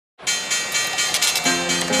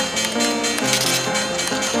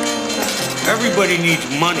Everybody needs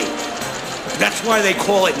money. That's why they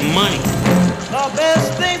call it money. The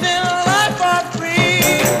best things in life are free,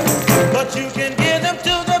 but you can give them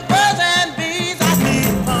to the birds and bees.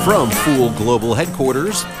 From Fool Global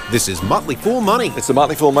Headquarters, this is Motley Fool Money. It's the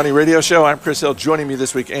Motley Fool Money Radio Show. I'm Chris Hill. Joining me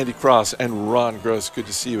this week, Andy Cross and Ron Gross. Good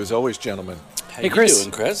to see you as always, gentlemen. How you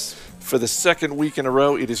doing, Chris? For the second week in a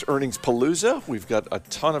row, it is Earnings Palooza. We've got a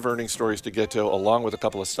ton of earnings stories to get to, along with a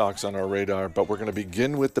couple of stocks on our radar, but we're going to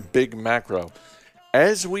begin with the big macro.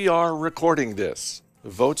 As we are recording this,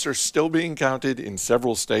 votes are still being counted in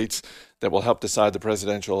several states that will help decide the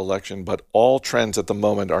presidential election, but all trends at the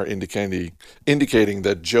moment are indicating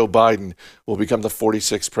that Joe Biden will become the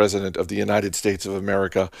 46th president of the United States of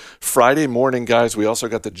America. Friday morning, guys, we also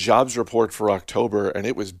got the jobs report for October, and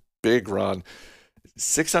it was big, Ron.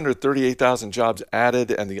 638,000 jobs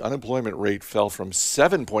added, and the unemployment rate fell from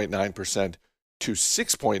 7.9% to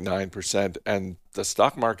 6.9%, and the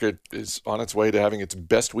stock market is on its way to having its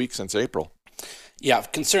best week since April. Yeah,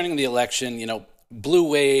 concerning the election, blue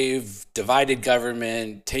wave, divided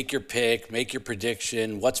government, take your pick, make your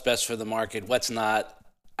prediction, what's best for the market, what's not.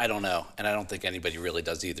 I don't know, and I don't think anybody really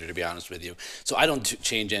does either, to be honest with you. So I don't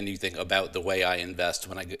change anything about the way I invest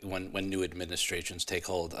when new administrations take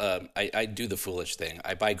hold. I do the foolish thing.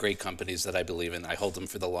 I buy great companies that I believe in. I hold them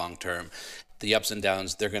for the long term. The ups and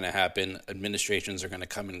downs, they're going to happen. Administrations are going to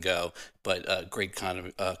come and go, but great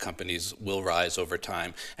companies will rise over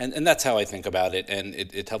time. And that's how I think about it, and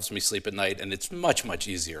it helps me sleep at night, and it's much, much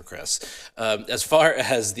easier, Chris. As far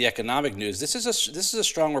as the economic news, this is a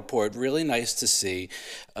strong report, really nice to see.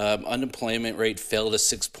 Unemployment rate fell to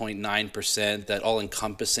 6.9%. That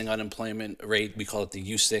all-encompassing unemployment rate, we call it the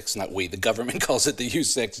U6, not we, the government calls it the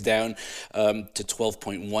U6, down to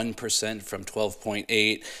 12.1% from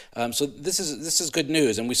 12.8%. So this is good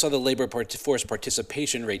news, and we saw the labor force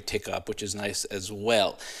participation rate tick up, which is nice as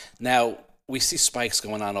well. Now, we see spikes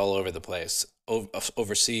going on all over the place.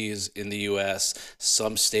 Overseas, in the U.S.,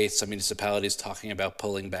 some states, some municipalities talking about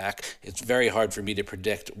pulling back. It's very hard for me to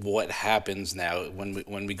predict what happens now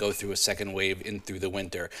when we go through a second wave in through the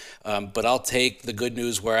winter. But I'll take the good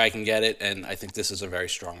news where I can get it, and I think this is a very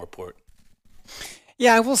strong report.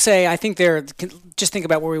 Yeah, I will say, I think just think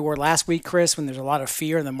about where we were last week, Chris, when there's a lot of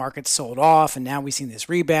fear and the market sold off, and now we've seen this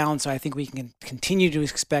rebound. So I think we can continue to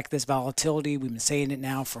expect this volatility. We've been saying it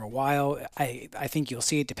now for a while. I think you'll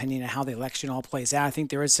see it depending on how the election all plays out. I think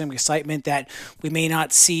there is some excitement that we may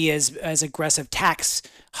not see as aggressive tax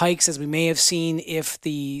hikes as we may have seen if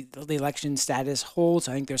the election status holds.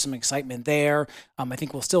 I think there's some excitement there. I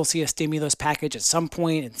think we'll still see a stimulus package at some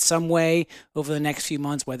point in some way over the next few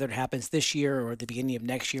months, whether it happens this year or at the beginning of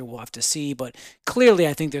next year, we'll have to see. But clearly,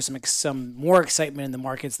 I think there's some more excitement in the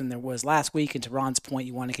markets than there was last week. And to Ron's point,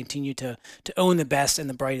 you want to continue to own the best and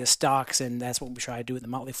the brightest stocks, and that's what we try to do with the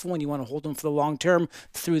Motley Fool. And you want to hold them for the long term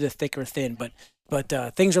through the thick or thin.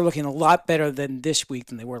 But things are looking a lot better this week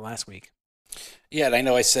than they were last week. Yeah, and I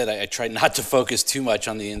know I said I try not to focus too much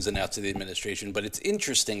on the ins and outs of the administration, but it's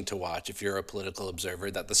interesting to watch, if you're a political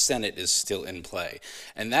observer, that the Senate is still in play.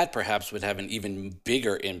 And that perhaps would have an even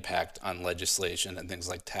bigger impact on legislation and things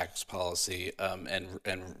like tax policy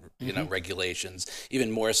and regulations,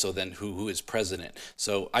 even more so than who is president.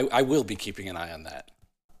 So I will be keeping an eye on that.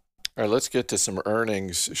 All right, let's get to some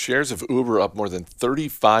earnings. Shares of Uber up more than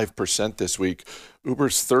 35% this week.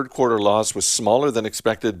 Uber's third quarter loss was smaller than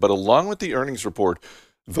expected, but along with the earnings report,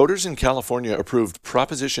 voters in California approved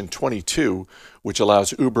Proposition 22, which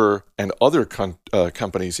allows Uber and other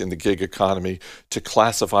companies in the gig economy to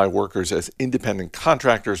classify workers as independent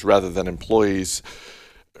contractors rather than employees.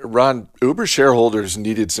 Ron, Uber shareholders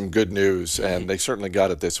needed some good news, and they certainly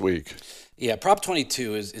got it this week. Yeah, Prop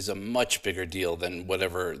 22 is a much bigger deal than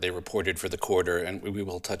whatever they reported for the quarter, and we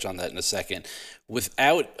will touch on that in a second.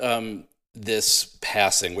 Without this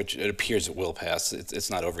passing, which it appears it will pass, it's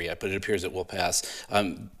not over yet, but it appears it will pass,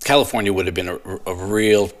 California would have been a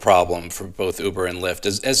real problem for both Uber and Lyft,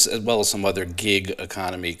 as well as some other gig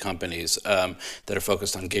economy companies that are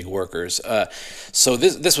focused on gig workers. So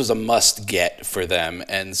this was a must get for them,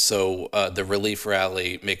 and so the relief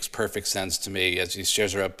rally makes perfect sense to me, as these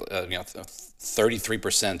shares are up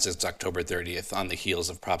 33% since October 30th on the heels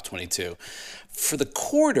of Prop 22. For the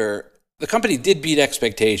quarter, the company did beat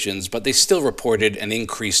expectations, but they still reported an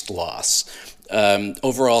increased loss.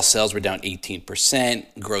 Overall sales were down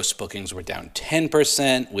 18%. Gross bookings were down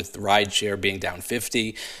 10%, with rideshare being down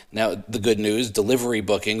 50%. Now, the good news, delivery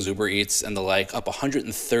bookings, Uber Eats and the like, up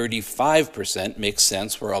 135%. Makes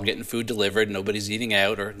sense. We're all getting food delivered. Nobody's eating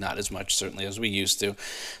out, or not as much, certainly, as we used to.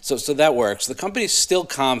 So that works. The company's still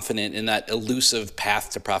confident in that elusive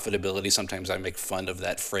path to profitability. Sometimes I make fun of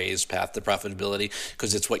that phrase, path to profitability,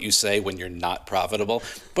 because it's what you say when you're not profitable.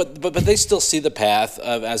 But they still see the path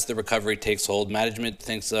of, as the recovery takes hold. Management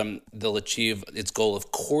thinks they'll achieve its goal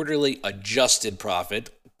of quarterly adjusted profit,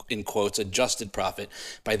 in quotes, adjusted profit,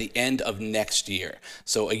 by the end of next year.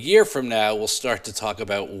 So a year from now, we'll start to talk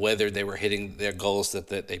about whether they were hitting their goals that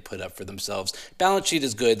they put up for themselves. Balance sheet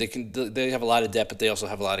is good. They have a lot of debt, but they also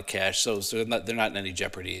have a lot of cash. So they're not in any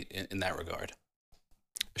jeopardy in that regard.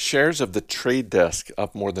 Shares of The Trade Desk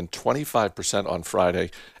up more than 25% on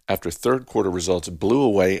Friday after third quarter results blew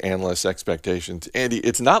away analysts' expectations. Andy,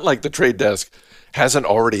 it's not like The Trade Desk hasn't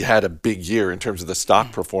already had a big year in terms of the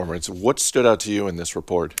stock performance. What stood out to you in this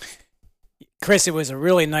report? Chris, it was a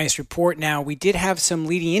really nice report. Now, we did have some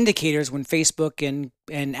leading indicators when Facebook and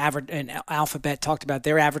Alphabet talked about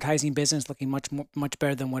their advertising business looking much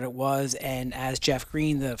better than what it was. And as Jeff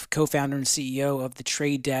Green, the co-founder and CEO of The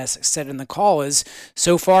Trade Desk, said in the call, is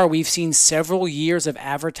so far we've seen several years of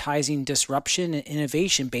advertising disruption and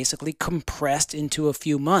innovation basically compressed into a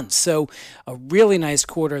few months. So a really nice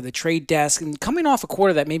quarter, The Trade Desk, and coming off a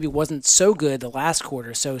quarter that maybe wasn't so good the last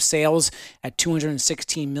quarter. So sales at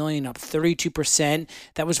 $216 million, up 32%.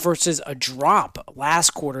 That was versus a drop last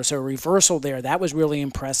quarter. So a reversal there. That was really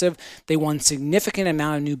impressive. They won significant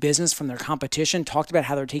amount of new business from their competition, talked about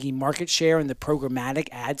how they're taking market share in the programmatic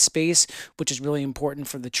ad space, which is really important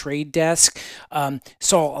for The Trade Desk.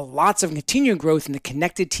 Saw lots of continued growth in the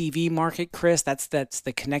connected TV market, Chris. That's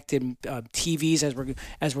the connected TVs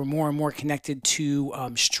as we're more and more connected to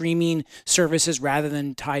streaming services rather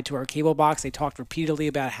than tied to our cable box. They talked repeatedly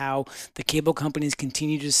about how the cable companies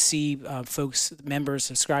continue to see members,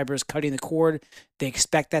 subscribers cutting the cord. They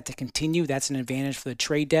expect that to continue. That's an advantage for The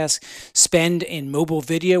Trade Desk. Spend in mobile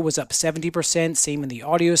video was up 70%. Same in the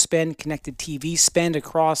audio spend. Connected TV spend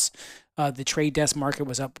across the Trade Desk market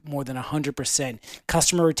was up more than 100%.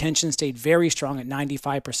 Customer retention stayed very strong at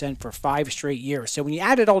 95% for 5 straight years. So when you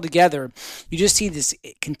add it all together, you just see this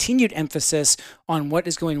continued emphasis on what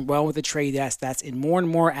is going well with The Trade Desk. That's in more and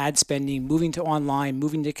more ad spending, moving to online,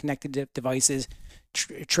 moving to connected devices.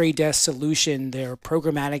 Trade Desk solution, their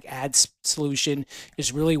programmatic ads solution,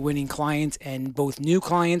 is really winning clients, and both new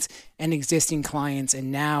clients and existing clients. And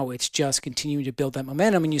now it's just continuing to build that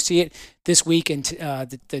momentum. And you see it this week and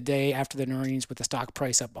the day after the earnings, with the stock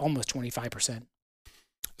price up almost 25%.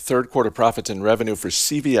 Third quarter profits and revenue for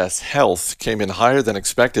CVS Health came in higher than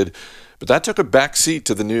expected, but that took a back seat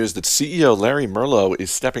to the news that CEO Larry Merlo is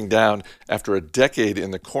stepping down after a decade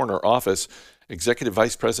in the corner office. Executive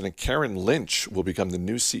Vice President Karen Lynch will become the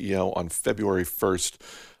new CEO on February 1st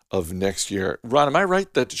of next year. Ron, am I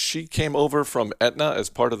right that she came over from Aetna as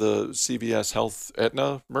part of the CVS Health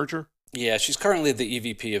Aetna merger? Yeah, she's currently the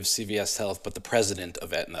EVP of CVS Health, but the president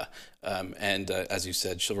of Aetna. As you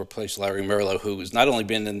said, she'll replace Larry Merlo, who has not only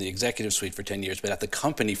been in the executive suite for 10 years, but at the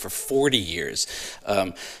company for 40 years.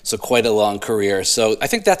 So quite a long career. So I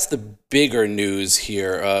think that's the bigger news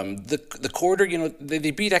here. The quarter,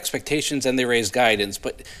 they beat expectations and they raised guidance,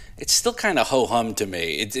 but it's still kind of ho-hum to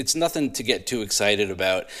me. It's nothing to get too excited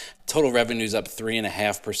about. Total revenue's up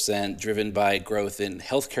 3.5%, driven by growth in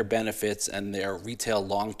healthcare benefits and their retail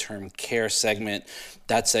long-term care segment.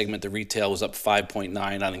 That segment, the retail, was up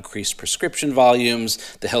 5.9% on increased prescription volumes.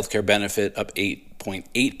 The healthcare benefit up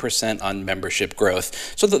 8.8% on membership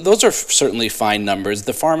growth. So those are certainly fine numbers.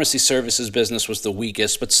 The pharmacy services business was the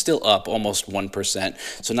weakest, but still up almost 1%.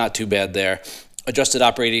 So not too bad there. Adjusted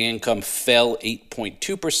operating income fell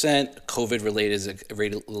 8.2%.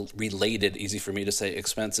 COVID-related, easy for me to say,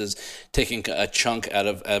 expenses, taking a chunk out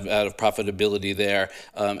of profitability there.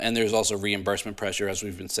 And there's also reimbursement pressure, as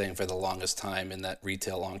we've been saying for the longest time, in that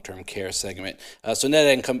retail long-term care segment. So net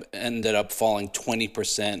income ended up falling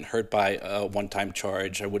 20%, hurt by a one-time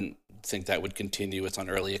charge. I wouldn't think that would continue. It's on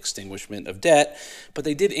early extinguishment of debt, but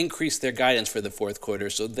they did increase their guidance for the fourth quarter,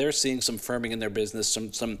 so they're seeing some firming in their business,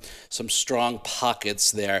 some strong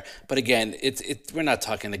pockets there. But again, we're not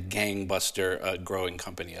talking a gangbuster growing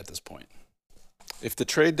company at this point. If The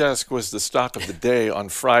Trade Desk was the stock of the day on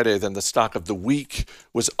Friday, then the stock of the week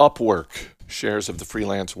was Upwork. Shares of the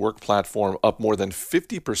freelance work platform up more than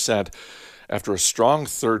 50% after a strong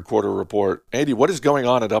third quarter report. Andy, what is going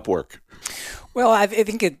on at Upwork? Well, I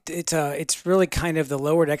think it's really kind of the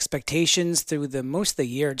lowered expectations through the most of the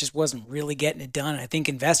year. It just wasn't really getting it done. I think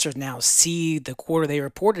investors now see the quarter they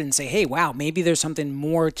reported and say, "Hey, wow, maybe there's something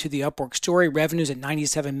more to the Upwork story." Revenues at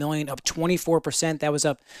 $97 million, up 24%. That was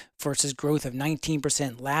up versus growth of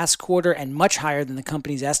 19% last quarter, and much higher than the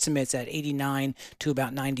company's estimates at 89 to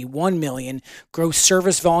about 91 million. Gross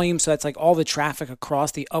service volume, so that's like all the traffic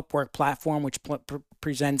across the Upwork platform, which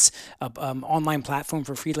presents an online platform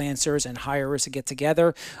for freelancers and hirers to get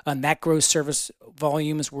together. That gross service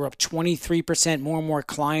volumes were up 23%. More and more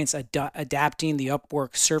clients adapting the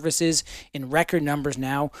Upwork services in record numbers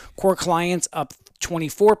now. Core clients up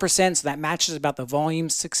 24%, so that matches about the volume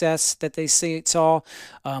success that they saw.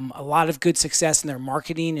 A lot of good success in their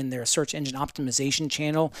marketing and their search engine optimization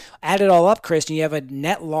channel. Add it all up, Chris, and you have a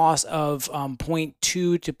net loss of 0.2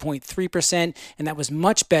 to 0.3%, and that was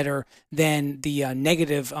much better than the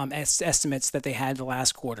negative estimates that they had the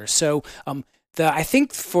last quarter. So I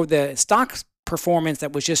think for the stock performance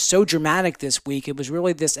that was just so dramatic this week, it was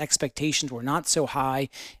really this expectations were not so high,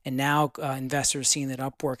 and now investors seeing that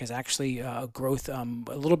Upwork is actually a growth, a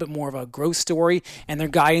little bit more of a growth story, and their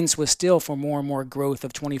guidance was still for more and more growth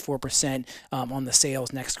of 24% on the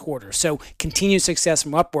sales next quarter. So continued success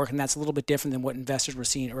from Upwork, and that's a little bit different than what investors were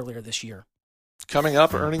seeing earlier this year. Coming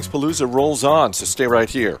up, Earnings Palooza rolls on, so stay right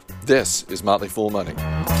here. This is Motley Fool Money.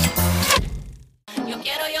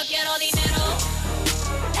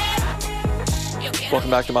 Welcome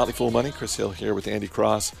back to Motley Fool Money. Chris Hill here with Andy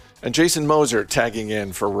Cross and Jason Moser tagging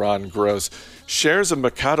in for Ron Gross. Shares of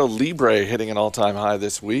Mercado Libre hitting an all-time high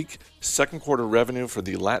this week. Second quarter revenue for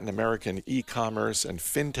the Latin American e-commerce and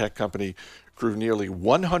fintech company grew nearly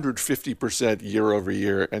 150% year over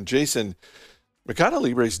year. And Jason, Mercado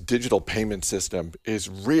Libre's digital payment system is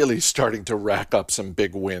really starting to rack up some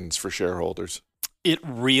big wins for shareholders. It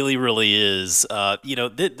really, really is.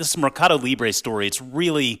 This Mercado Libre story, it's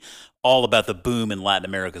really all about the boom in Latin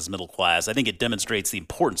America's middle class. I think it demonstrates the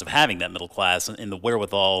importance of having that middle class and the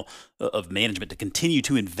wherewithal of management to continue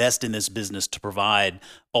to invest in this business to provide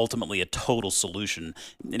ultimately a total solution.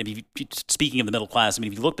 And speaking of the middle class,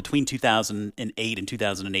 if you look between 2008 and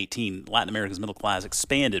 2018, Latin America's middle class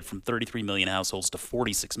expanded from 33 million households to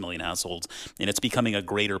 46 million households, and it's becoming a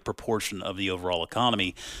greater proportion of the overall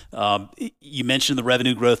economy. You mentioned the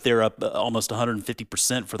revenue growth there, up almost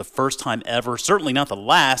 150% for the first time ever, certainly not the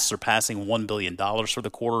last, surpassing $1 billion for the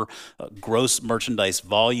quarter. Gross merchandise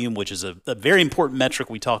volume, which is a very important metric.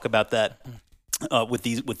 We talk about that with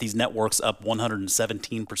these networks, up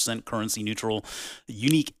 117% currency neutral.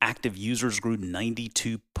 Unique active users grew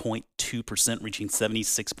 92.2%, reaching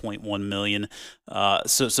 76.1 million.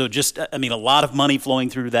 So just a lot of money flowing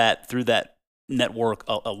through that network,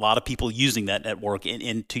 a lot of people using that network,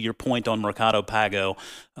 and to your point on Mercado Pago,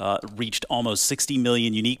 reached almost 60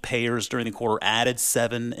 million unique payers during the quarter, added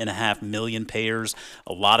 7.5 million payers.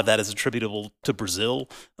 A lot of that is attributable to Brazil.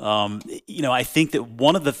 I think that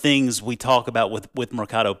one of the things we talk about with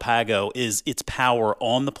Mercado Pago is its power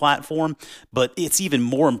on the platform, but it's even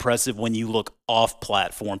more impressive when you look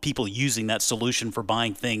off-platform, people using that solution for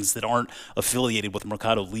buying things that aren't affiliated with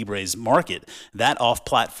Mercado Libre's market. That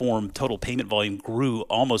off-platform total payment volume grew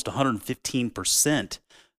almost 115%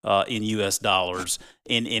 in U.S. dollars,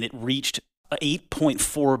 and it reached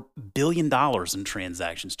 $8.4 billion in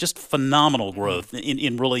transactions. Just phenomenal growth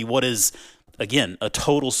in really what is, again, a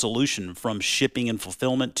total solution from shipping and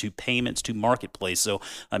fulfillment to payments to marketplace. So,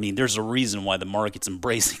 there's a reason why the market's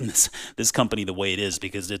embracing this company the way it is,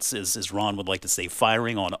 because it's, as Ron would like to say,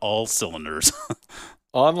 firing on all cylinders.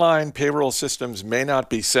 Online payroll systems may not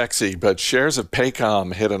be sexy, but shares of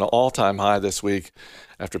Paycom hit an all-time high this week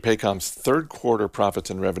after Paycom's third quarter profits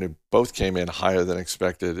and revenue both came in higher than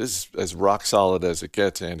expected. It is as rock solid as it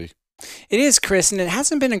gets, Andy. It is, Chris, and it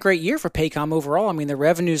hasn't been a great year for Paycom overall. Their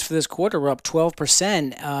revenues for this quarter were up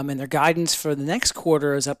 12%, and their guidance for the next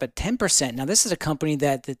quarter is up at 10%. Now, this is a company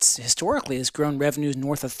that's historically has grown revenues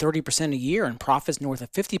north of 30% a year and profits north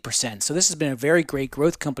of 50%. So this has been a very great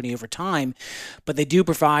growth company over time, but they do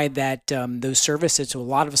provide that those services to a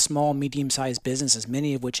lot of small, medium-sized businesses,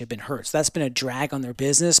 many of which have been hurt. So that's been a drag on their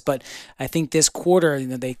business, but I think this quarter,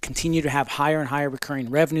 they continue to have higher and higher recurring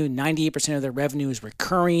revenue. 98% of their revenue is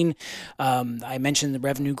recurring. I mentioned the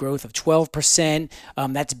revenue growth of 12%.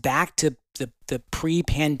 That's back to the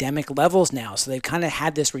pre-pandemic levels now. So they've kind of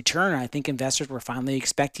had this return. I think investors were finally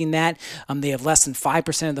expecting that. They have less than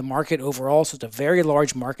 5% of the market overall, so it's a very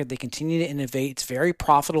large market. They continue to innovate. It's a very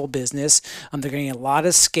profitable business. They're getting a lot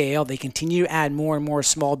of scale. They continue to add more and more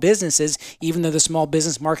small businesses, even though the small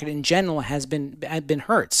business market in general had been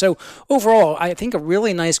hurt. So overall, I think a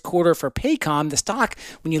really nice quarter for Paycom. The stock,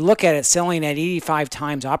 when you look at it, selling at 85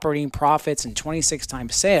 times operating profits and 26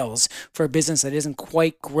 times sales for a business that isn't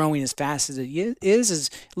quite growing as fast as it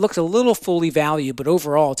is looks a little fully valued, but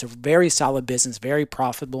overall it's a very solid business, very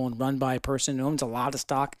profitable, and run by a person who owns a lot of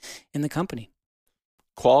stock in the company.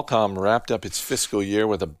 Qualcomm wrapped up its fiscal year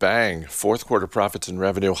with a bang. Fourth quarter profits and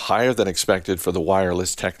revenue higher than expected for the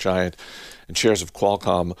wireless tech giant, and shares of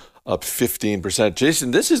Qualcomm up 15%.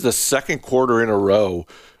 Jason, this is the second quarter in a row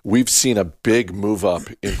we've seen a big move up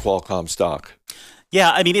in Qualcomm stock. Yeah,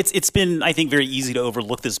 I mean, it's been, I think, very easy to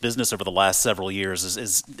overlook this business over the last several years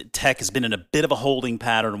as tech has been in a bit of a holding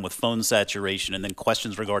pattern with phone saturation and then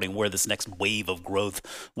questions regarding where this next wave of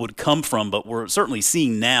growth would come from. But we're certainly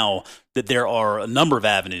seeing now that there are a number of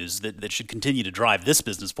avenues that should continue to drive this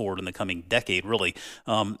business forward in the coming decade, really.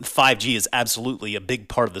 5G is absolutely a big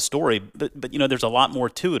part of the story, but there's a lot more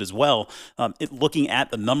to it as well. Looking at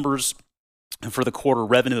the numbers for the quarter,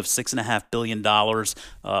 revenue of $6.5 billion,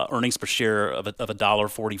 earnings per share of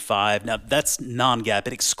 $1.45. Now, that's non-GAAP.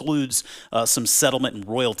 It excludes some settlement and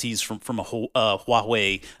royalties from a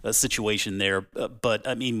Huawei situation there. But,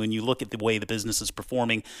 I mean, when you look at the way the business is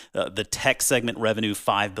performing, the tech segment revenue,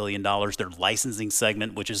 $5 billion. Their licensing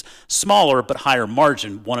segment, which is smaller but higher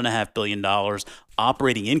margin, $1.5 billion.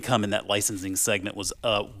 Operating income in that licensing segment was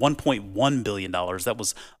 $1.1 billion. That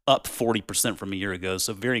was up 40% from a year ago,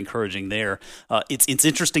 so very encouraging there. It's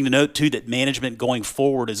interesting to note, too, that management going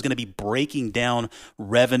forward is going to be breaking down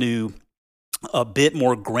revenue a bit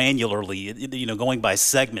more granularly, going by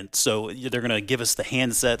segment. So they're going to give us the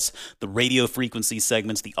handsets, the radio frequency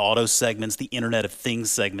segments, the auto segments, the Internet of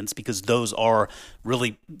Things segments, because those are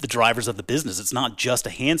really the drivers of the business. It's not just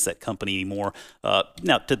a handset company anymore.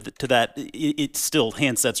 Now, to that, it's still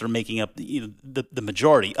handsets are making up the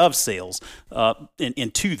majority of sales.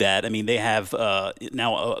 And to that, I mean, they have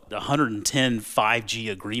now 110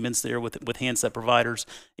 5G agreements there with handset providers,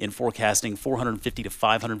 in forecasting 450 to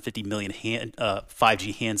 550 million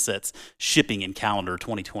 5G handsets shipping in calendar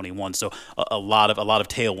 2021. So a lot of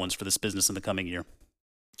tailwinds for this business in the coming year.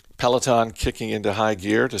 Peloton kicking into high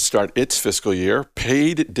gear to start its fiscal year.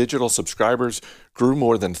 Paid digital subscribers grew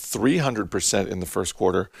more than 300% in the first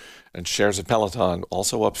quarter, and shares of Peloton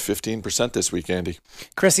also up 15% this week, Andy.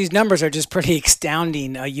 Chris, these numbers are just pretty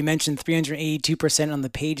astounding. You mentioned 382% on the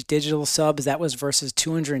paid digital subs. That was versus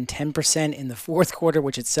 210% in the fourth quarter,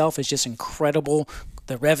 which itself is just incredible.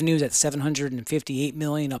 The revenues at $758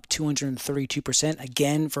 million, up 232%,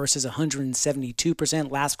 again versus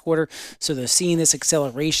 172% last quarter. So they're seeing this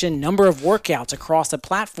acceleration. Number of workouts across the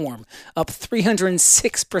platform up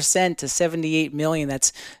 306% to 78 million.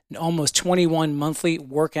 That's almost 21 monthly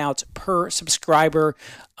workouts per subscriber,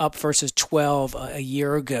 up versus 12 a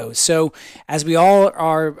year ago. So as we all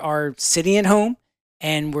are sitting at home,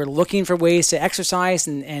 and we're looking for ways to exercise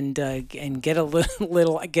and get a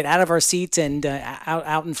little get out of our seats and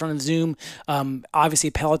out in front of Zoom. Obviously,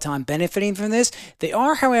 Peloton benefiting from this. They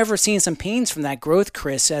are, however, seeing some pains from that growth,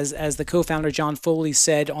 Chris, as the co-founder John Foley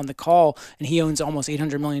said on the call, and he owns almost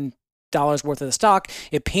 $800 million worth of the stock.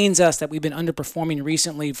 It pains us that we've been underperforming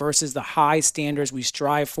recently versus the high standards we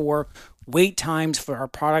strive for. Wait times for our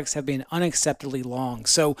products have been unacceptably long.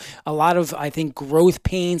 So a lot of, I think, growth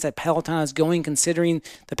pains that Peloton is going, considering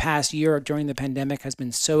the past year during the pandemic has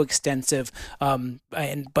been so extensive.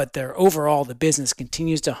 But overall, the business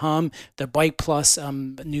continues to hum. The Bike Plus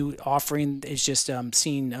new offering is just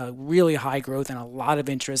seeing really high growth and a lot of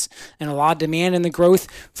interest and a lot of demand in the growth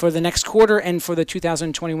for the next quarter, and for the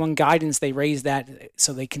 2021 guidance, they raised that.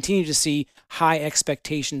 So they continue to see high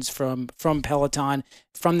expectations from Peloton,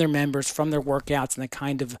 from their members, from their workouts, and the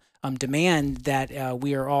kind of demand that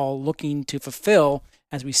we are all looking to fulfill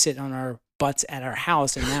as we sit on our butts at our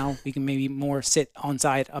house, and now we can maybe more sit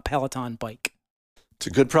inside a Peloton bike. It's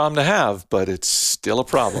a good problem to have, but it's still a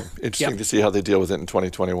problem. Interesting to see how they deal with it in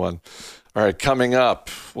 2021. All right, coming up,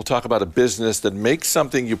 we'll talk about a business that makes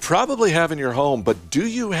something you probably have in your home, but do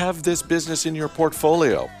you have this business in your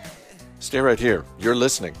portfolio? Stay right here. You're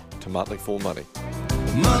listening to Motley Fool Money.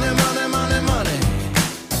 Money, money, money, money.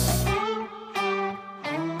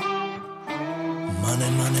 Money,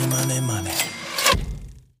 money, money, money.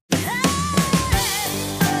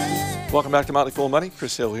 Welcome back to Motley Fool Money.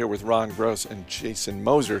 Chris Hill here with Ron Gross and Jason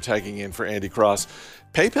Moser tagging in for Andy Cross.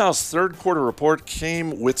 PayPal's third quarter report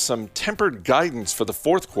came with some tempered guidance for the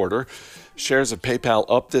fourth quarter. Shares of PayPal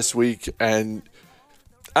up this week. And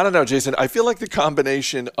I don't know, Jason, I feel like the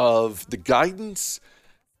combination of the guidance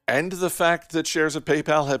and the fact that shares of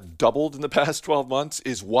PayPal have doubled in the past 12 months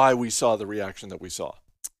is why we saw the reaction that we saw.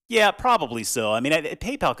 Yeah, probably so. I mean,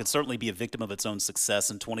 PayPal could certainly be a victim of its own success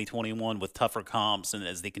in 2021 with tougher comps, and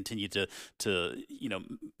as they continue to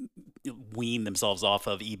wean themselves off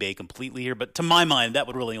of eBay completely here. But to my mind, that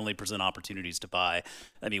would really only present opportunities to buy.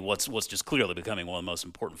 I mean, what's just clearly becoming one of the most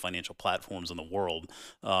important financial platforms in the world.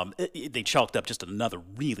 They chalked up just another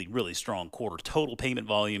really, really strong quarter. Total payment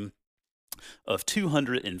volume of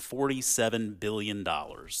 $247 billion,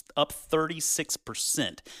 up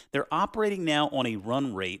 36%. They're operating now on a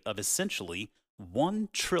run rate of essentially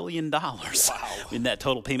 $1 trillion in that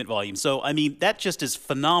total payment volume. So, I mean, that just is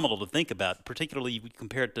phenomenal to think about, particularly if we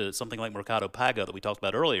compare it to something like Mercado Pago that we talked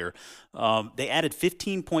about earlier. They added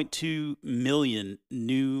 15.2 million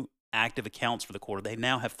new active accounts for the quarter. They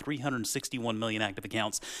now have 361 million active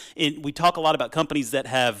accounts. And we talk a lot about companies that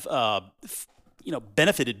have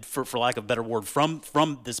benefited, for lack of a better word,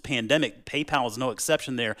 from this pandemic. PayPal is no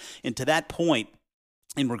exception there. And to that point,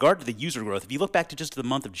 in regard to the user growth, if you look back to just the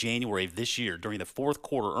month of January of this year, during the fourth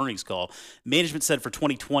quarter earnings call, management said for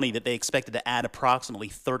 2020 that they expected to add approximately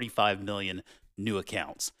 35 million new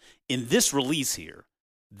accounts. In this release here,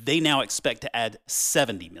 they now expect to add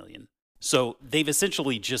 70 million. So they've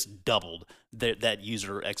essentially just doubled that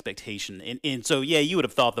user expectation, and so yeah, you would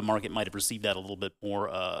have thought the market might have received that a little bit more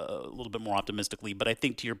optimistically. But I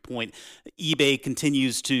think to your point, eBay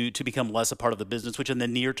continues to become less a part of the business, which in the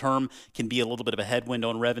near term can be a little bit of a headwind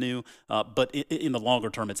on revenue. But in the longer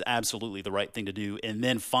term, it's absolutely the right thing to do. And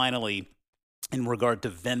then finally, in regard to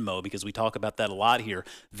Venmo, because we talk about that a lot here,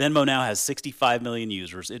 Venmo now has 65 million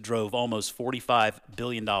users. It drove almost $45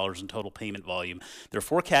 billion in total payment volume. They're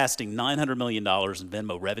forecasting $900 million in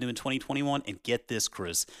Venmo revenue in 2021. And get this,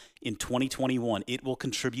 Chris, in 2021, it will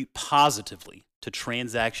contribute positively to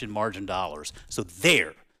transaction margin dollars. So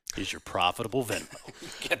there is your profitable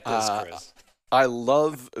Venmo. Get this, Chris. I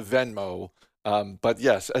love Venmo. But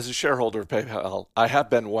yes, as a shareholder of PayPal, I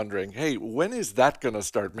have been wondering, hey, when is that going to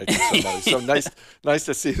start making some money? So nice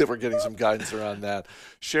to see that we're getting some guidance around that.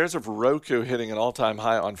 Shares of Roku hitting an all-time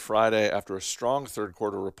high on Friday after a strong third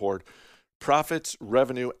quarter report. Profits,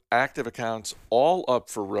 revenue, active accounts, all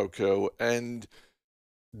up for Roku. And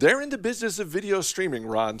they're in the business of video streaming,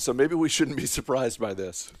 Ron, so maybe we shouldn't be surprised by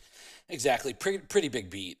this. Exactly. Pretty big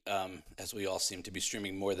beat, as we all seem to be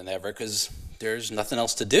streaming more than ever because there's nothing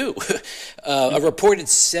else to do. A reported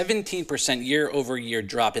 17% year-over-year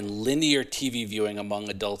drop in linear TV viewing among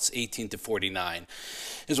adults 18 to 49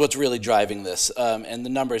 is what's really driving this. And the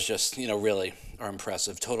numbers just, really are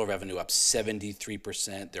impressive. Total revenue up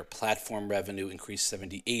 73%. Their platform revenue increased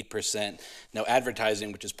 78%. Now,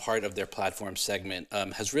 advertising, which is part of their platform segment,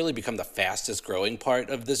 has really become the fastest growing part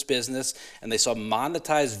of this business. And they saw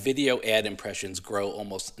monetized video ad impressions grow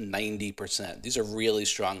almost 90%. These are really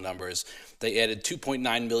strong numbers. They added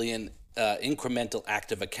 2.9 million incremental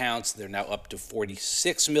active accounts. They're now up to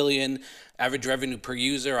 46 million. Average revenue per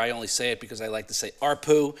user, I only say it because I like to say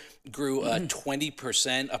ARPU, grew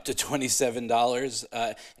 20% up to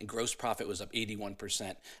 $27, and gross profit was up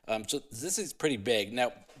 81%. So this is pretty big.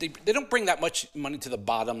 Now, they don't bring that much money to the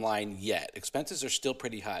bottom line yet. Expenses are still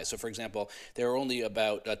pretty high. So, for example, there are only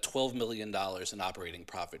about $12 million in operating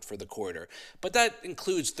profit for the quarter. But that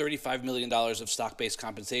includes $35 million of stock-based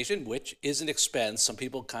compensation, which is an expense. Some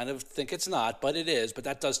people kind of think it's not, but it is. But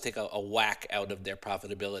that does take a whack out of their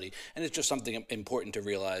profitability. And it's just something important to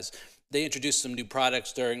realize. They introduced some new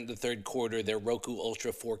products during the third quarter. Their Roku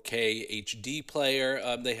Ultra 4K HD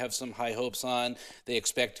player, they have some high hopes on. They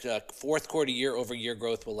expect fourth quarter year-over-year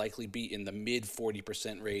growth will likely be in the mid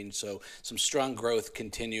 40% range. So some strong growth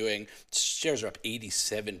continuing. Shares are up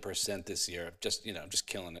 87% this year. Just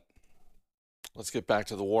killing it. Let's get back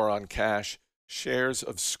to the war on cash. Shares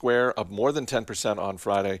of Square up more than 10% on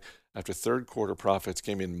Friday after third quarter profits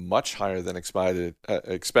came in much higher than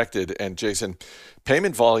expected. And Jason,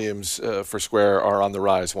 payment volumes for Square are on the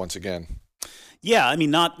rise once again. Yeah, I mean,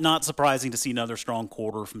 not surprising to see another strong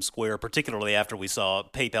quarter from Square, particularly after we saw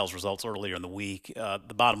PayPal's results earlier in the week.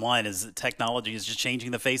 The bottom line is that technology is just changing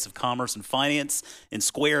the face of commerce and finance, and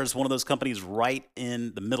Square is one of those companies right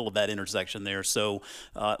in the middle of that intersection there. So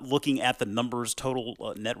looking at the numbers,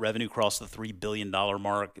 total net revenue crossed the $3 billion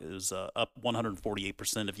mark. It was up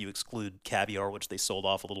 148% if you exclude Caviar, which they sold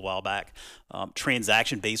off a little while back.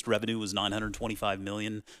 Transaction-based revenue was $925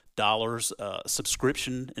 million.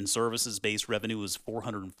 Subscription and services-based revenue was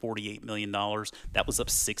 $448 million. That was up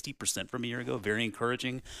 60% from a year ago. Very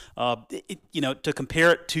encouraging. To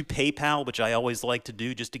compare it to PayPal, which I always like to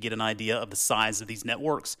do just to get an idea of the size of these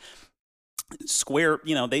networks, Square,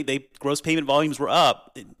 they gross payment volumes were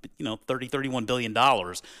up, $31 billion.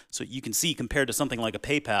 So you can see compared to something like a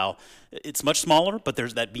PayPal, it's much smaller, but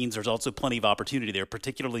that means there's also plenty of opportunity there,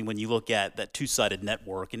 particularly when you look at that two-sided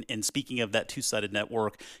network. And speaking of that two-sided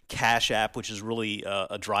network, Cash App, which is really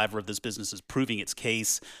a driver of this business, is proving its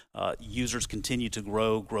case. Users continue to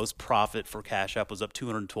grow. Gross profit for Cash App was up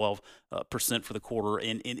 212% for the quarter.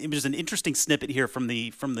 And it was an interesting snippet here from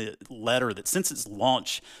the letter that since its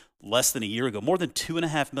launch less than a year ago, more than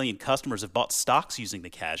 2.5 million customers have bought stocks using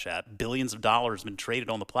the Cash App. Billions of dollars have been traded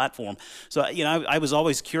on the platform. So, I was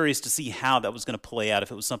always curious to see how that was going to play out,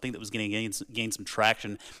 if it was something that was going to gain some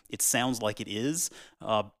traction. It sounds like it is.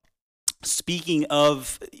 Speaking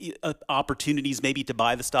of opportunities maybe to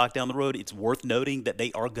buy the stock down the road, it's worth noting that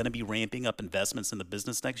they are going to be ramping up investments in the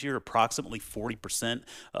business next year, approximately 40%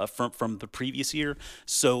 from the previous year.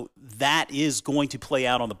 So that is going to play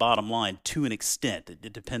out on the bottom line to an extent.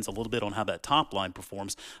 It depends a little bit on how that top line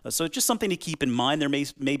performs. So just something to keep in mind. There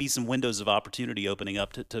may be some windows of opportunity opening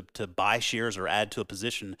up to buy shares or add to a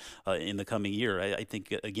position in the coming year. I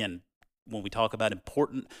think, again, when we talk about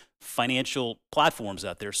important financial platforms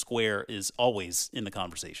out there, Square is always in the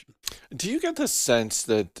conversation. Do you get the sense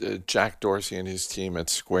that Jack Dorsey and his team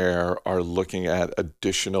at Square are looking at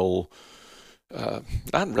additional,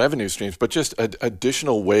 not revenue streams, but just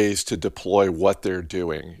additional ways to deploy what they're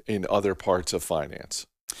doing in other parts of finance?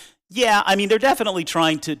 Yeah, they're definitely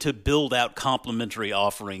trying to build out complementary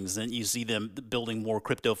offerings, and you see them building more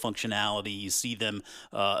crypto functionality. You see them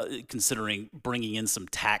considering bringing in some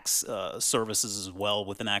tax services as well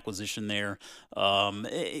with an acquisition there.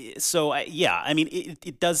 It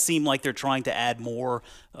does seem like they're trying to add more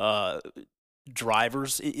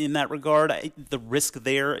drivers in that regard. The risk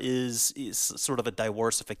there is sort of a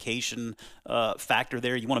diversification factor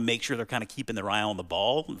there. You want to make sure they're kind of keeping their eye on the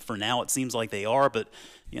ball. For now, it seems like they are, but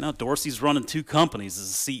Dorsey's running two companies as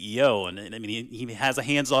a CEO, and he has a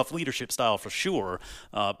hands-off leadership style for sure.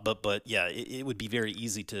 But it would be very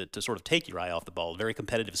easy to sort of take your eye off the ball. Very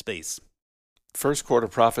competitive space. First quarter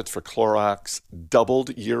profits for Clorox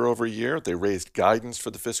doubled year over year. They raised guidance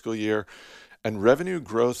for the fiscal year. And revenue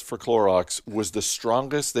growth for Clorox was the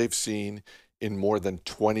strongest they've seen in more than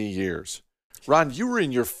 20 years. Ron, you were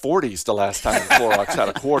in your 40s the last time Clorox had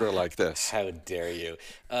a quarter like this. How dare you?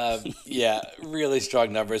 Really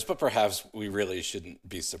strong numbers, but perhaps we really shouldn't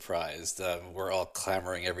be surprised. We're all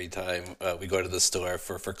clamoring every time we go to the store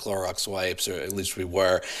for Clorox wipes, or at least we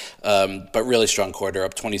were. But really strong quarter,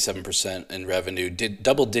 up 27% in revenue. Did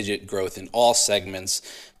double-digit growth in all segments,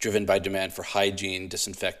 driven by demand for hygiene,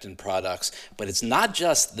 disinfectant products. But it's not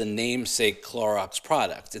just the namesake Clorox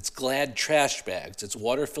product. It's Glad trash bags, it's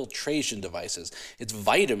water filtration devices, it's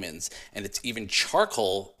vitamins, and it's even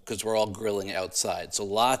charcoal, because we're all grilling outside. So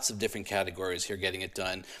lots of different categories here getting it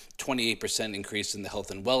done. 28% increase in the health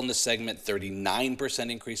and wellness segment,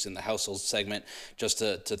 39% increase in the household segment, just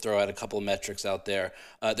to throw out a couple of metrics out there.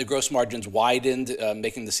 The gross margins widened,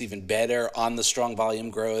 making this even better on the strong volume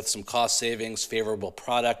growth, some cost savings, favorable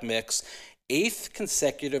product mix. 8th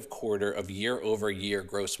consecutive quarter of year-over-year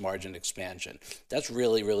gross margin expansion. That's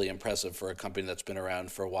really, really impressive for a company that's been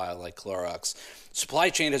around for a while like Clorox. Supply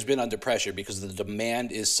chain has been under pressure because the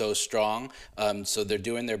demand is so strong, so they're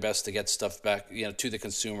doing their best to get stuff back, to the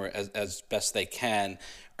consumer as best they can.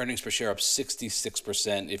 Earnings per share up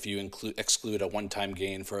 66% if you exclude a one-time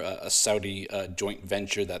gain for a Saudi joint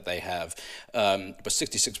venture that they have. But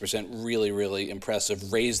 66%, really, really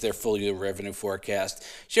impressive. Raised their full-year revenue forecast.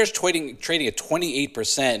 Shares trading at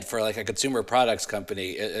 28% for like a consumer products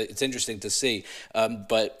company. It's interesting to see.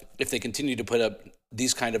 But if they continue to put up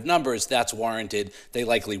these kind of numbers, that's warranted. They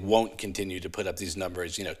likely won't continue to put up these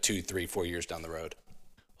numbers, 2, 3, 4 years down the road.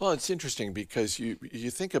 Well, it's interesting because you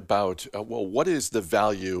think about, what is the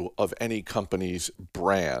value of any company's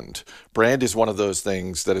brand? Brand is one of those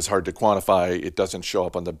things that is hard to quantify. It doesn't show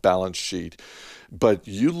up on the balance sheet. But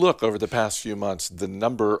you look over the past few months, the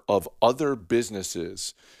number of other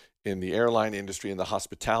businesses in the airline industry, in the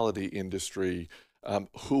hospitality industry,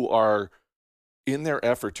 who are in their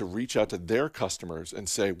effort to reach out to their customers and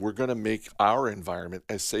say, we're going to make our environment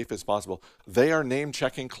as safe as possible. They are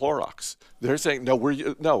name-checking Clorox. They're saying,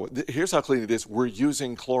 here's how clean it is. We're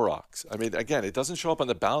using Clorox. Again, it doesn't show up on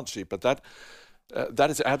the balance sheet, but that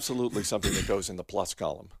is absolutely something that goes in the plus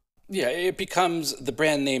column. Yeah, the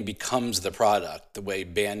brand name becomes the product, the way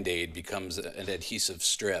Band-Aid becomes an adhesive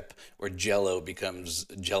strip or Jell-O becomes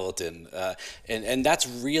gelatin. And that's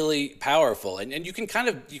really powerful. And you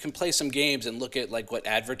can play some games and look at like what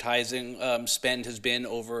advertising spend has been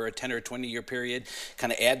over a 10 or 20 year period,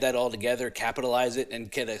 kind of add that all together, capitalize it, and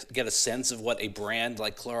get a sense of what a brand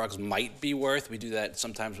like Clorox might be worth. We do that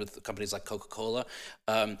sometimes with companies like Coca-Cola.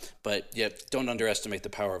 But yeah, don't underestimate the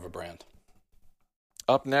power of a brand.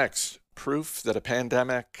 Up next, proof that a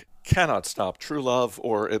pandemic cannot stop true love,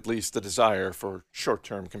 or at least the desire for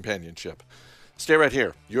short-term companionship. Stay right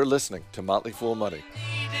here. You're listening to Motley Fool Money.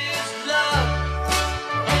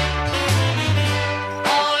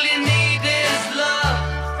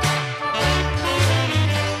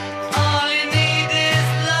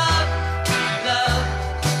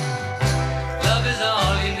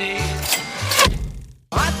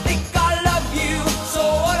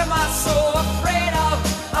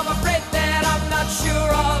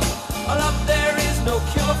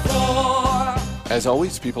 As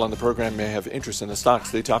always, people on the program may have interest in the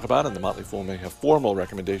stocks they talk about, and the Motley Fool may have formal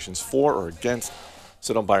recommendations for or against,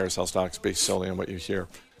 so don't buy or sell stocks based solely on what you hear.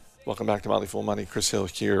 Welcome back to Motley Fool Money. Chris Hill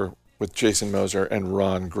here with Jason Moser and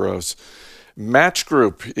Ron Gross. Match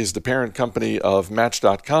Group is the parent company of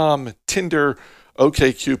Match.com, Tinder,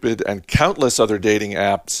 OkCupid, and countless other dating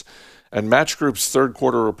apps. And Match Group's third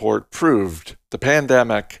quarter report proved the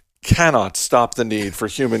pandemic cannot stop the need for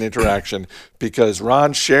human interaction because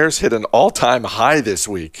Ron, shares hit an all-time high this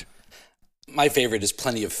week. My favorite is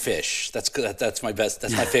Plenty of Fish. That's good. That's my best.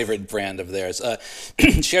 That's my favorite brand of theirs.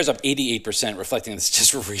 Shares up 88%, reflecting this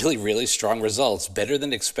just really, really strong results. Better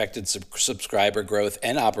than expected subscriber growth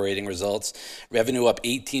and operating results. Revenue up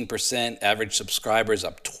 18%. Average subscribers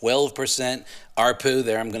up 12%. ARPU,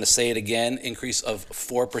 there I'm going to say it again, increase of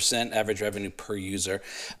 4% average revenue per user.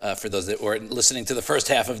 For those that were listening to the first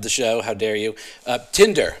half of the show, how dare you?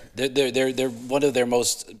 Tinder, they're one of their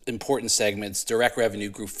most important segments. Direct revenue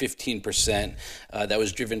grew 15%. That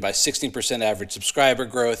was driven by 16% average subscriber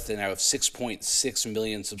growth. They now have 6.6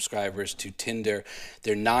 million subscribers to Tinder.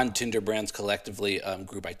 Their non-Tinder brands collectively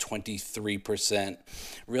grew by 23%.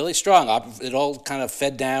 Really strong. It all kind of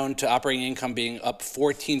fed down to operating income being up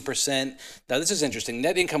 14%. Now, this is interesting.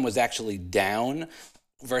 Net income was actually down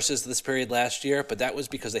versus this period last year, but that was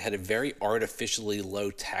because they had a very artificially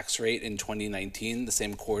low tax rate in 2019, the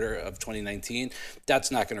same quarter of 2019.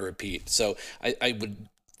 That's not going to repeat. So I would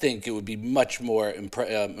think it would be much more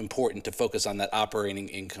important to focus on that operating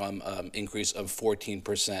income increase of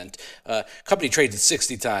 14%. Company trades at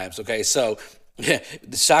 60 times, okay? So yeah,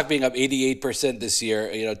 the stock being up 88% this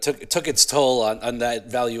year, took its toll on that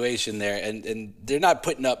valuation there, and they're not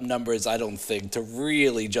putting up numbers, I don't think, to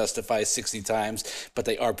really justify 60 times, but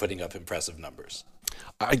they are putting up impressive numbers.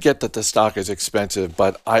 I get that the stock is expensive,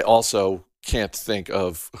 but I also can't think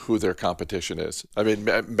of who their competition is. I mean,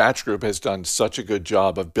 Match Group has done such a good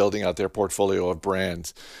job of building out their portfolio of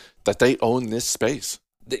brands that they own this space.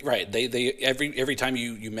 Right. They every time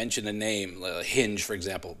you mention a name, Hinge, for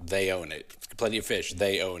example, they own it. Plenty of Fish,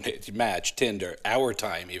 they own it. Match, Tinder, Our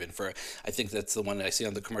Time, even I think that's the one that I see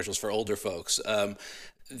on the commercials for older folks.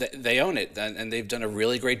 They own it, and they've done a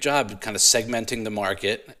really great job kind of segmenting the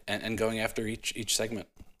market and going after each segment.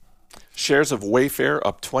 Shares of Wayfair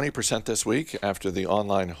up 20% this week after the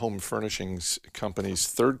online home furnishings company's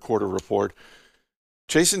third quarter report.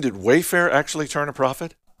 Jason, did Wayfair actually turn a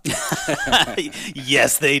profit?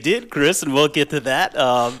 Yes, they did, Chris, and we'll get to that.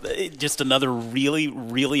 Just another really,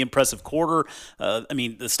 really impressive quarter. I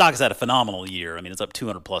mean, the stock has had a phenomenal year. I mean, it's up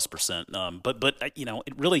 200+%. But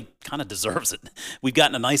it really kind of deserves it. We've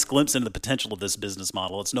gotten a nice glimpse into the potential of this business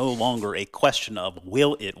model. It's no longer a question of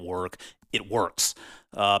will it work. It works.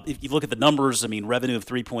 If you look at the numbers, I mean, revenue of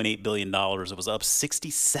 $3.8 billion, it was up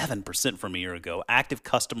 67% from a year ago. Active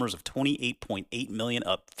customers of 28.8 million,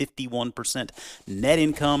 up 51%. Net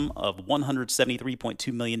income of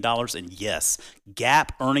 $173.2 million. And yes, GAAP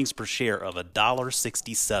earnings per share of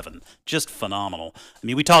 $1.67. Just phenomenal. I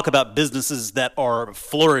mean, we talk about businesses that are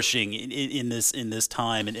flourishing in this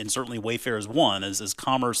time, and certainly Wayfair is one, as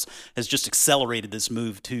commerce has just accelerated this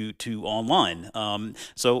move to online.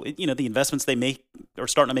 So the investments they make are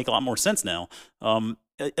starting to make a lot more sense now.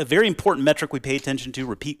 A very important metric we pay attention to,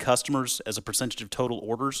 repeat customers as a percentage of total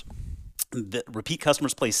orders. The repeat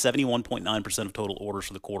customers placed 71.9% of total orders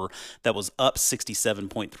for the quarter. That was up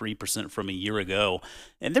 67.3% from a year ago.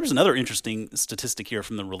 And there was another interesting statistic here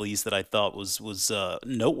from the release that I thought was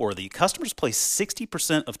noteworthy. Customers placed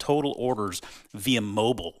 60% of total orders via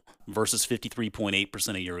mobile versus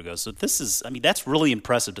 53.8% a year ago. So that's really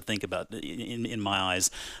impressive to think about in my eyes.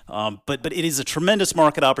 But it is a tremendous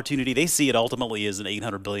market opportunity. They see it ultimately as an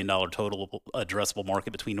 $800 billion total addressable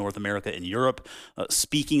market between North America and Europe.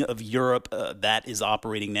 Speaking of Europe, that is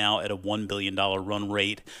operating now at a $1 billion run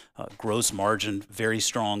rate. Gross margin, very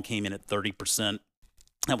strong, came in at 30%.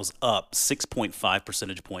 That was up 6.5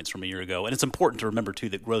 percentage points from a year ago. And it's important to remember, too,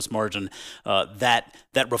 that gross margin,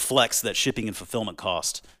 that reflects that shipping and fulfillment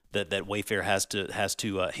cost that Wayfair has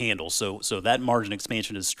to handle. So that margin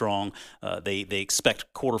expansion is strong. They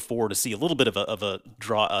expect Q4 to see a little bit of a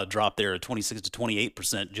drop there at 26 to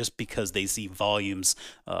 28%, just because they see volumes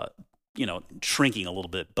shrinking a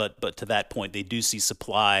little bit, but to that point, they do see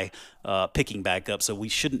supply picking back up. So we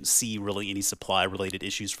shouldn't see really any supply-related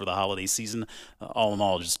issues for the holiday season. All in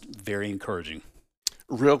all, just very encouraging.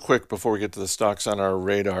 Real quick before we get to the stocks on our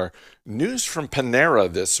radar, news from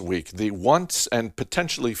Panera this week, the once and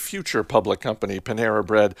potentially future public company, Panera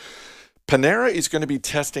Bread. Panera is going to be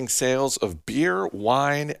testing sales of beer,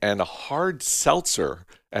 wine, and hard seltzer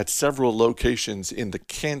at several locations in the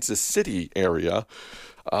Kansas City area.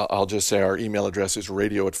 I'll just say our email address is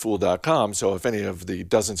radio@fool.com. So if any of the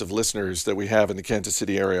dozens of listeners that we have in the Kansas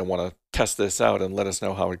City area want to test this out and let us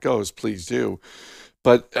know how it goes, please do.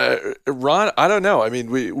 But Ron, I don't know. I mean,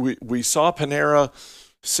 we saw Panera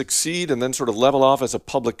succeed and then sort of level off as a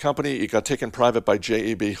public company. It got taken private by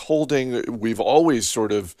JAB Holding. We've always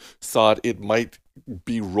sort of thought it might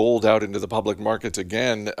be rolled out into the public markets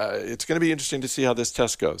again. It's going to be interesting to see how this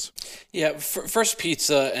test goes. Yeah, first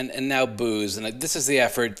pizza and now booze, and this is the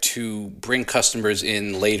effort to bring customers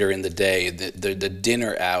in later in the day, the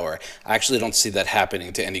dinner hour. I actually don't see that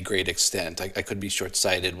happening to any great extent. I could be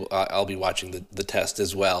short-sighted. I'll be watching the test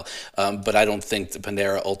as well, but I don't think the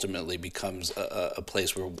Panera ultimately becomes a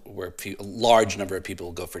place where a large number of people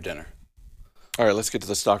will go for dinner. All right, let's get to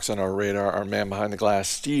the stocks on our radar. Our man behind the glass,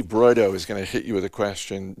 Steve Broido, is going to hit you with a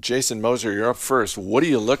question. Jason Moser, you're up first. What are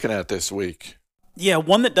you looking at this week? Yeah,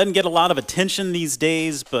 one that doesn't get a lot of attention these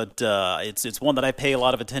days, but it's one that I pay a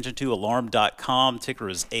lot of attention to, Alarm.com. Ticker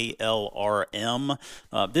is ALRM.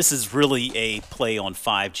 This is really a play on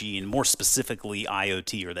 5G and more specifically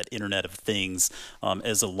IoT, or that Internet of Things,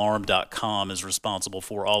 as Alarm.com is responsible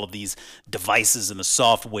for all of these devices and the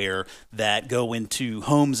software that go into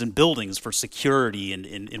homes and buildings for security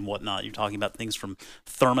and whatnot. You're talking about things from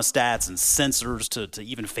thermostats and sensors to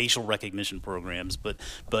even facial recognition programs.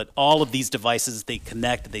 But all of these devices, they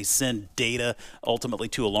connect, they send data ultimately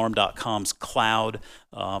to Alarm.com's cloud.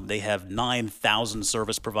 They have 9,000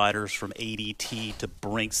 service providers from ADT to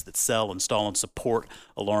Brinks that sell, install, and support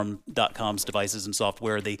Alarm.com's devices and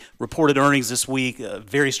software. They reported earnings this week, a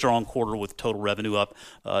very strong quarter with total revenue up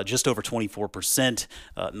just over 24%.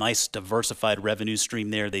 Nice diversified revenue stream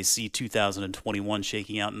there. They see 2021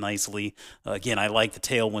 shaking out nicely. Again, I like the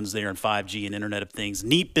tailwinds there in 5G and Internet of Things.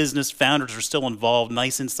 Neat business. Founders are still involved.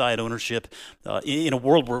 Nice inside ownership. In a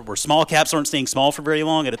world where small caps aren't staying small for very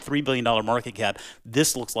long at a $3 billion market cap,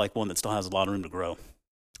 this looks like one that still has a lot of room to grow.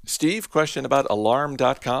 Steve, question about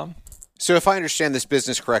Alarm.com? So if I understand this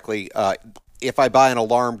business correctly, if I buy an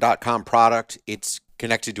Alarm.com product, it's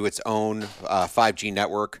connected to its own 5G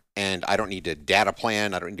network, and I don't need a data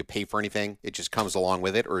plan, I don't need to pay for anything, it just comes along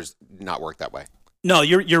with it, or does it not work that way? No,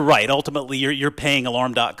 you're right. Ultimately, you're paying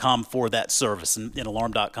Alarm.com for that service, and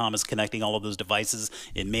Alarm.com is connecting all of those devices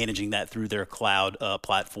and managing that through their cloud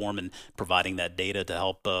platform and providing that data to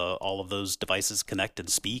help all of those devices connect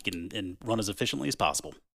and speak and run as efficiently as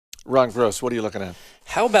possible. Ron Gross, what are you looking at?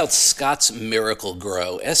 How about Scott's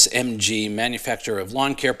Miracle-Gro, SMG, manufacturer of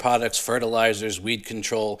lawn care products, fertilizers, weed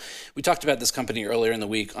control. We talked about this company earlier in the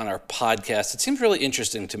week on our podcast. It seems really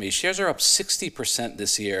interesting to me. Shares are up 60%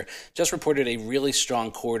 this year. Just reported a really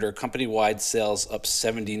strong quarter. Company-wide sales up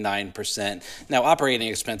 79%. Now, operating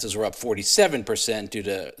expenses were up 47% due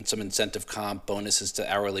to some incentive comp, bonuses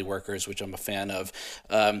to hourly workers, which I'm a fan of.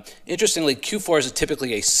 Interestingly, Q4 is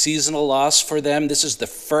typically a seasonal loss for them. This is the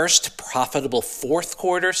first profitable fourth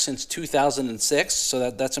quarter since 2006,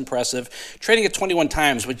 so that's impressive. Trading at 21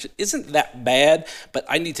 times, which isn't that bad, but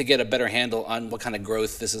I need to get a better handle on what kind of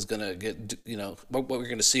growth this is going to get, what we're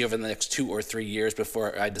going to see over the next 2 or 3 years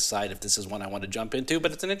before I decide if this is one I want to jump into,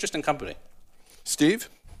 but it's an interesting company. Steve?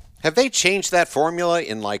 Have they changed that formula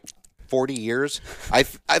in 40 years? I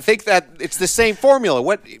think that it's the same formula.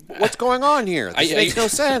 What's going on here? This makes no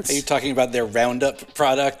sense. Are you talking about their Roundup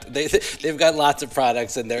product? They've got lots of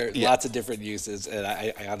products and there are lots of different uses, and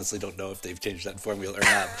I honestly don't know if they've changed that formula or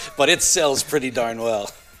not, but it sells pretty darn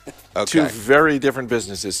well. Okay. Two very different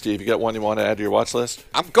businesses, Steve. You got one you want to add to your watch list?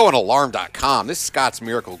 I'm going Alarm.com. This Scott's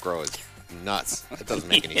Miracle-Gro is nuts. That doesn't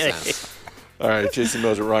make any sense. All right, Jason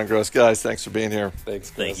Moser, Ron Gross. Guys, thanks for being here.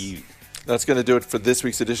 Thanks, Chris. Thank you. That's going to do it for this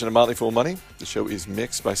week's edition of Motley Fool Money. The show is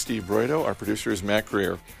mixed by Steve Broido. Our producer is Matt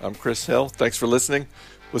Greer. I'm Chris Hill. Thanks for listening.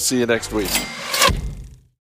 We'll see you next week.